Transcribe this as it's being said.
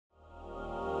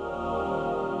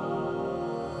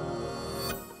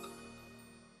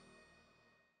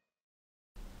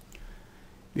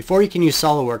Before you can use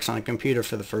SOLIDWORKS on a computer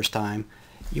for the first time,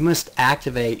 you must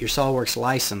activate your SOLIDWORKS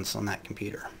license on that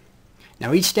computer.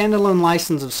 Now, each standalone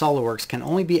license of SOLIDWORKS can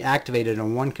only be activated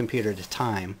on one computer at a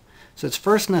time, so it's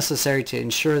first necessary to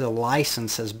ensure the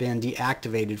license has been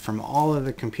deactivated from all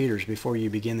other computers before you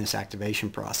begin this activation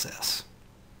process.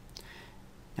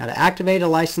 Now, to activate a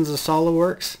license of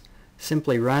SOLIDWORKS,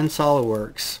 simply run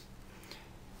SOLIDWORKS.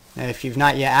 Now, if you've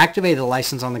not yet activated the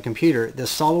license on the computer, the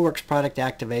SOLIDWORKS product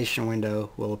activation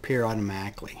window will appear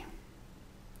automatically.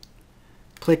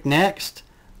 Click Next,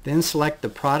 then select the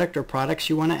product or products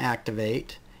you want to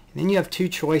activate. And then you have two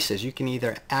choices. You can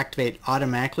either activate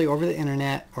automatically over the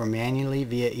internet or manually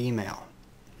via email.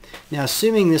 Now,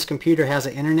 assuming this computer has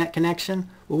an internet connection,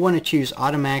 we'll want to choose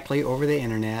automatically over the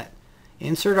internet,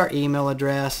 insert our email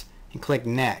address, and click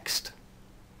Next.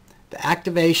 The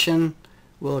activation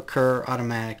will occur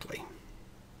automatically.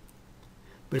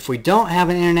 But if we don't have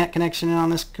an internet connection on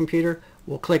this computer,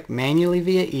 we'll click manually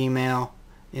via email,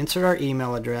 insert our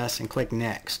email address, and click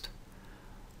Next.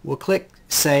 We'll click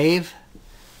Save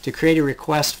to create a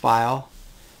request file,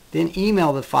 then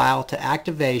email the file to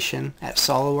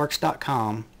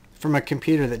activation@solidworks.com from a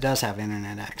computer that does have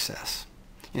internet access.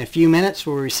 In a few minutes,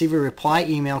 we'll receive a reply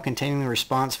email containing the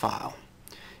response file.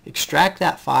 Extract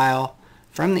that file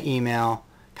from the email,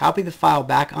 copy the file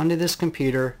back onto this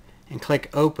computer, and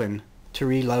click Open to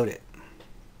reload it.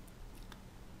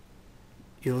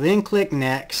 You'll then click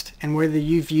Next, and whether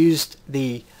you've used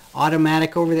the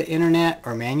automatic over the internet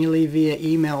or manually via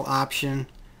email option,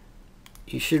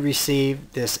 you should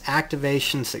receive this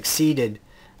activation succeeded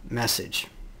message.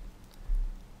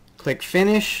 Click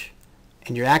Finish,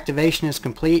 and your activation is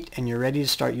complete and you're ready to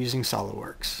start using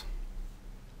SOLIDWORKS.